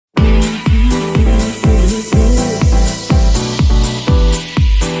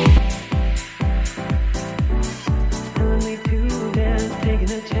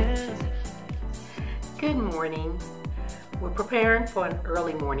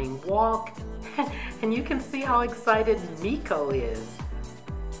early morning walk, and you can see how excited Miko is.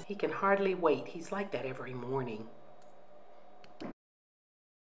 He can hardly wait. He's like that every morning.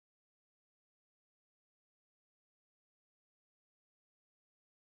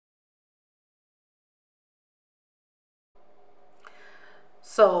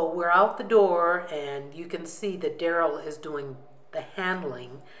 So we're out the door, and you can see that Daryl is doing the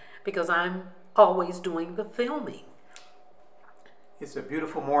handling because I'm always doing the filming. It's a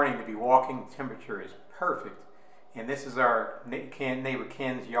beautiful morning to be walking. The temperature is perfect. And this is our neighbor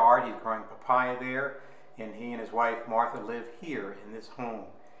Ken's yard. He's growing papaya there. And he and his wife Martha live here in this home.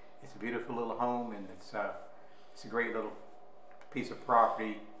 It's a beautiful little home, and it's a great little piece of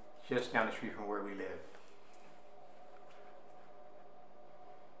property just down the street from where we live.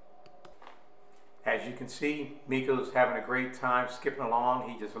 As you can see, Miko's having a great time skipping along.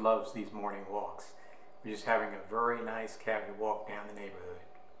 He just loves these morning walks. We're just having a very nice casual walk down the neighborhood.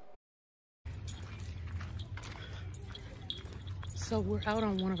 So we're out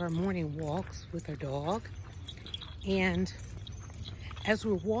on one of our morning walks with our dog, and as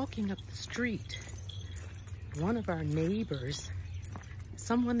we're walking up the street, one of our neighbors,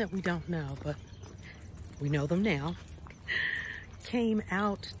 someone that we don't know, but we know them now, came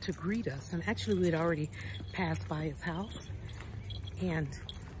out to greet us. And actually we had already passed by his house, and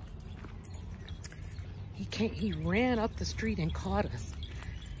he ran up the street and caught us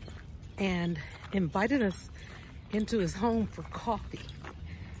and invited us into his home for coffee.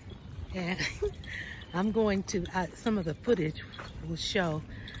 And I'm going to, some of the footage will show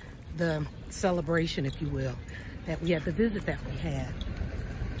the celebration, if you will, that we had, the visit that we had.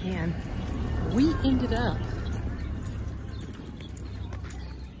 And we ended up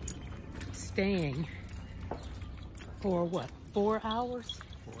staying for what, 4 hours?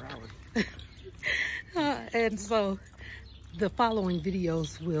 4 hours. And so the following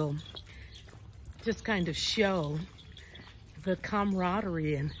videos will just kind of show the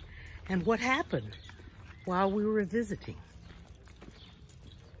camaraderie and what happened while we were visiting.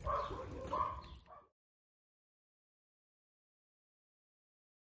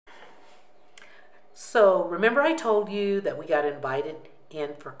 So remember I told you that we got invited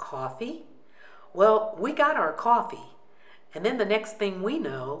in for coffee? Well, we got our coffee, and then the next thing we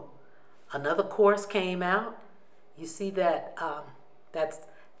know, another course came out. You see that,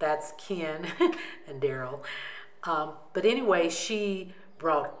 that's Ken and Daryl. But anyway, she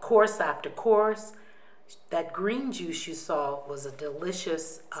brought course after course. That green juice you saw was a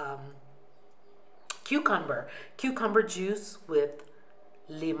delicious cucumber juice with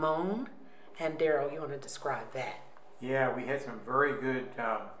limon. And Daryl, you want to describe that? Yeah, we had some very good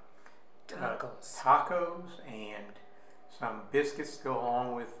tacos and some biscuits to go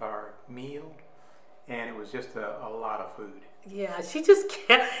along with our meal, and it was just a lot of food. Yeah, she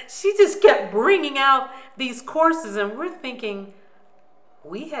just kept bringing out these courses, and we're thinking,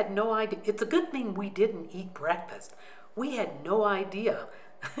 we had no idea. It's a good thing we didn't eat breakfast. We had no idea.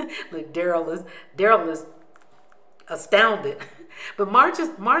 Look, Daryl is astounded. But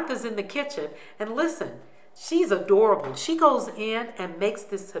Martha's in the kitchen, and listen, she's adorable. She goes in and makes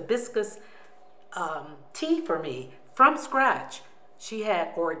this hibiscus tea for me from scratch. She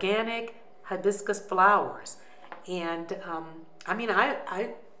had organic hibiscus flowers, and I mean,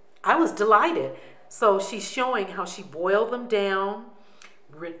 I was delighted. So she's showing how she boiled them down.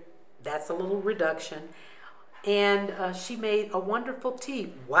 That's a little reduction, and she made a wonderful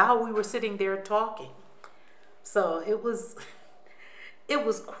tea while we were sitting there talking. So it was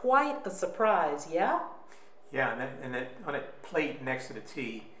quite a surprise, yeah? Yeah, and that on that plate next to the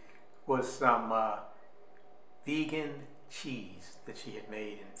tea was some vegan cheese that she had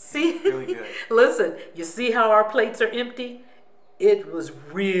made. And see, really good. Listen, you see how our plates are empty? It was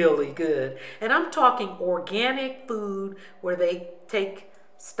really good. And I'm talking organic food where they take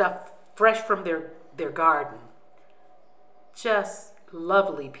stuff fresh from their garden. Just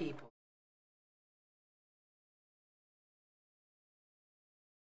lovely people.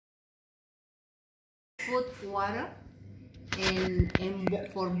 Put water and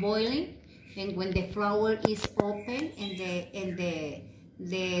for boiling, and when the flour is open and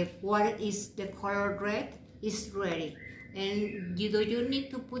the water is the color red, is ready. And you need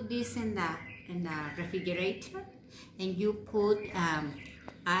to put this in the refrigerator, and you put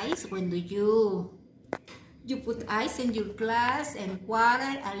ice. When you put ice in your glass and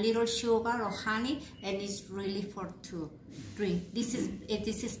water, a little sugar or honey, and it's really for to drink. This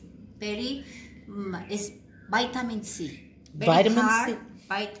is very it's vitamin C.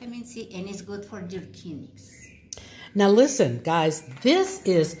 Vitamin C, and it's good for your kidneys. Now listen, guys, this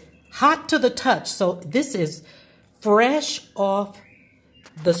is hot to the touch. So this is fresh off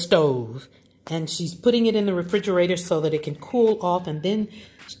the stove, and she's putting it in the refrigerator so that it can cool off, and then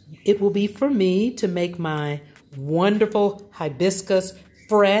it will be for me to make my wonderful hibiscus,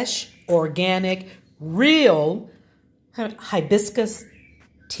 fresh, organic, real hibiscus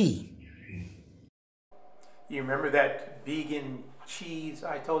tea. You remember that vegan cheese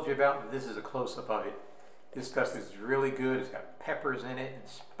I told you about? This is a close-up of it. This stuff is really good. It's got peppers in it and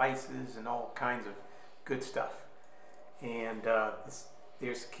spices and all kinds of good stuff. And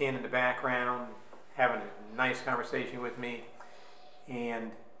there's Ken in the background having a nice conversation with me.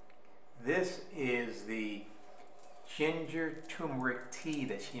 And this is the ginger turmeric tea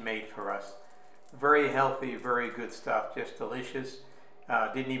that she made for us. Very healthy, very good stuff, just delicious.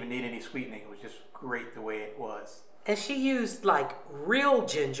 Didn't even need any sweetening. It was just great the way it was. And she used like real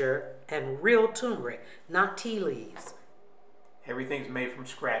ginger and real turmeric, not tea leaves. Everything's made from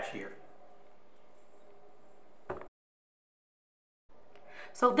scratch here.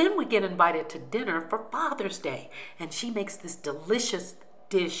 So then we get invited to dinner for Father's Day, and she makes this delicious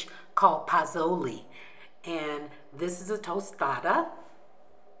dish called pazzoli. And this is a tostada.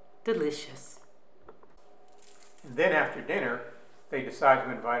 Delicious. And then after dinner, they decided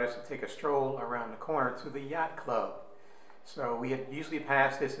to invite us to take a stroll around the corner to the yacht club. So we had usually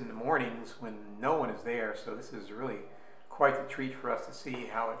passed this in the mornings when no one is there, so this is really quite the treat for us to see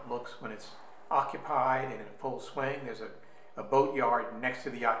how it looks when it's occupied and in full swing. There's a boat yard next to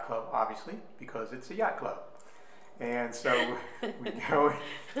the yacht club, obviously, because it's a yacht club. And so we go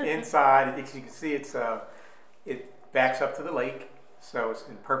inside. As you can see, it backs up to the lake, so it's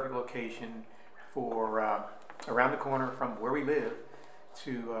in perfect location for around the corner from where we live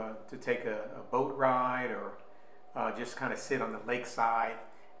to take a boat ride or just kind of sit on the lakeside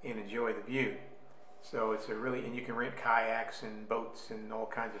and enjoy the view. So it's and you can rent kayaks and boats and all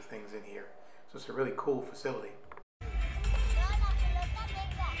kinds of things in here. So it's a really cool facility.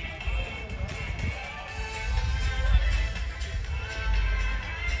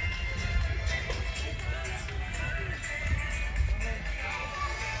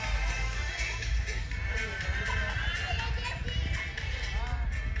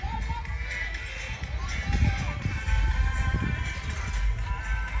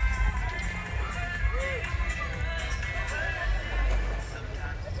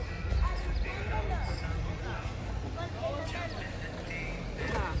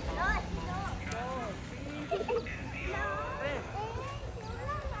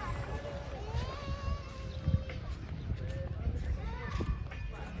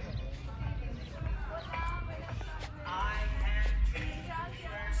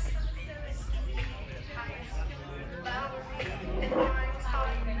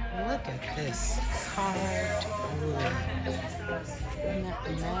 Look at this carved wood. Isn't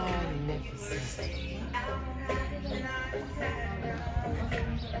that magnificent?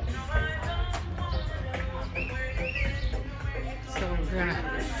 So we're gonna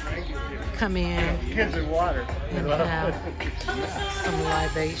come in Kids in water. and have some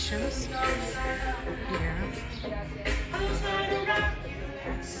libations here.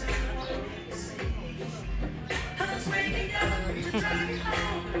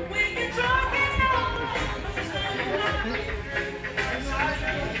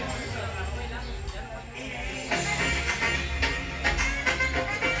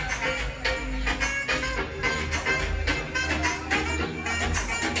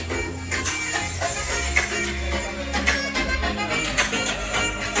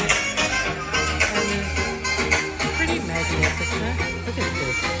 Pretty magnificent. Look at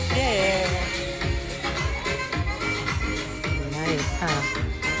this. Yeah. Nice, huh?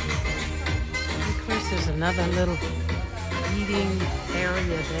 And of course, there's another little eating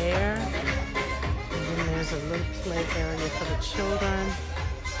area there. And then there's a little play area for the children.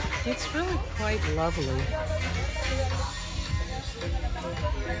 It's really quite lovely.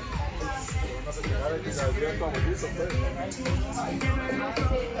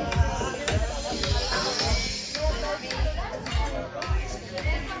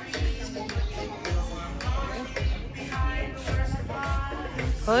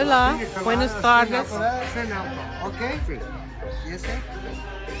 Hola, buenas tardes. Okay. Yes, sir.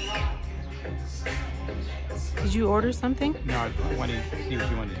 Did you order something? No, I wanted to see what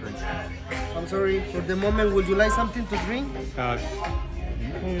you wanted to drink. I'm sorry. For the moment, would you like something to drink?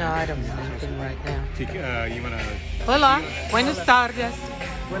 No, I don't want anything right now. You want to... Hola, buenas tardes.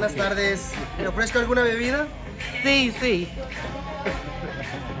 Buenas tardes. ¿Le ofrezco alguna bebida? Sí, sí.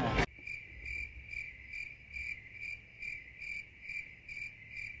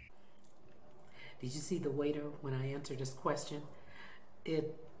 Did you see the waiter when I answered his question?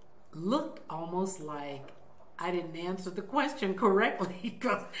 It looked almost like I didn't answer the question correctly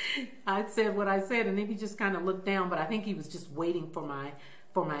because I said what I said, and then he just kind of looked down. But I think he was just waiting for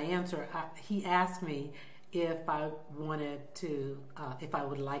my answer. He asked me if I wanted to, if I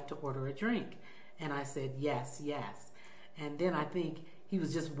would like to order a drink, and I said yes, yes. And then I think he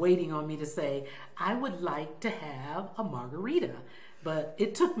was just waiting on me to say I would like to have a margarita. But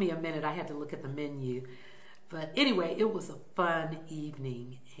it took me a minute. I had to look at the menu. But anyway, it was a fun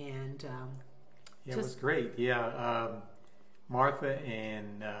evening, and yeah, it was great. Yeah, Martha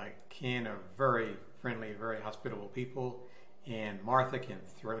and Ken are very friendly, very hospitable people, and Martha can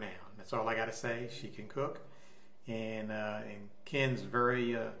throw down. That's all I got to say. She can cook, and Ken's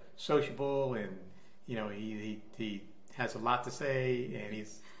very sociable, and you know he has a lot to say, and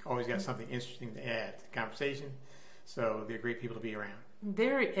he's always got something interesting to add to the conversation. So they're great people to be around.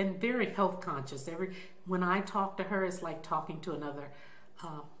 Very health conscious. When I talk to her, it's like talking to another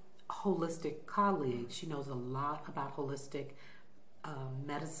holistic colleague. She knows a lot about holistic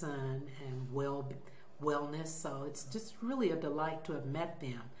medicine and wellness. So it's just really a delight to have met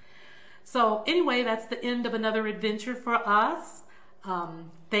them. So anyway, that's the end of another adventure for us.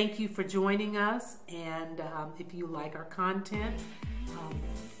 Thank you for joining us, and if you like our content,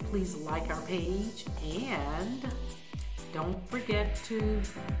 please like our page, and don't forget to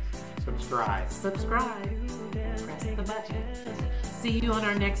subscribe. Press the button. See you on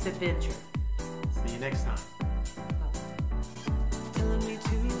our next adventure. See you next time. Telling me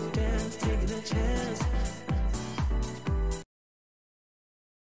to dance, taking a chance.